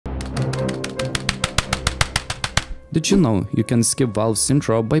Did you know you can skip Valve's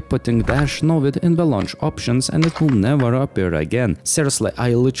intro by putting -novid in the launch options and it will never appear again? Seriously,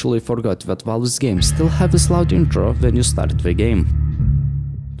 I literally forgot that Valve's games still have this loud intro when you start the game.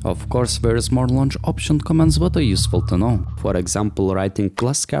 Of course, there is more launch option commands that are useful to know. For example, writing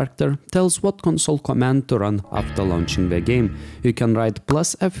plus character tells what console command to run after launching the game. You can write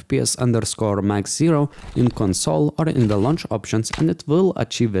plus FPS_max 0 in console or in the launch options and it will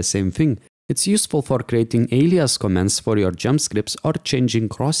achieve the same thing. It's useful for creating alias commands for your jump scripts or changing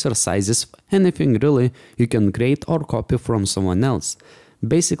crosshair sizes, anything really you can create or copy from someone else.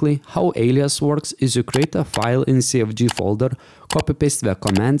 Basically, how alias works is you create a file in CFG folder, copy-paste the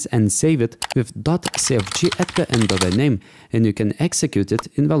commands and save it with .cfg at the end of the name, and you can execute it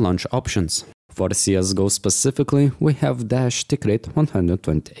in the launch options. For CSGO specifically, we have -tickrate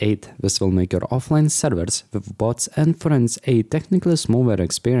 128. This will make your offline servers with bots and friends a technically smoother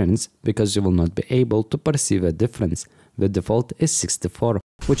experience because you will not be able to perceive a difference. The default is 64,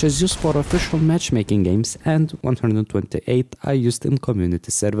 which is used for official matchmaking games, and 128 are used in community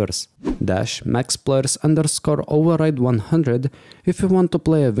servers. -maxplayers_override 100 if you want to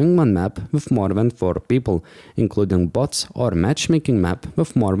play a wingman map with more than 4 people, including bots or matchmaking map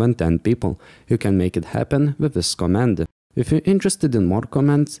with more than 10 people. You can make it happen with this command. If you're interested in more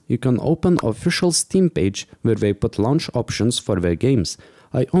commands, you can open official Steam page where they put launch options for their games.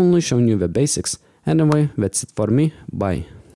 I only shown you the basics. Anyway, that's it for me, bye.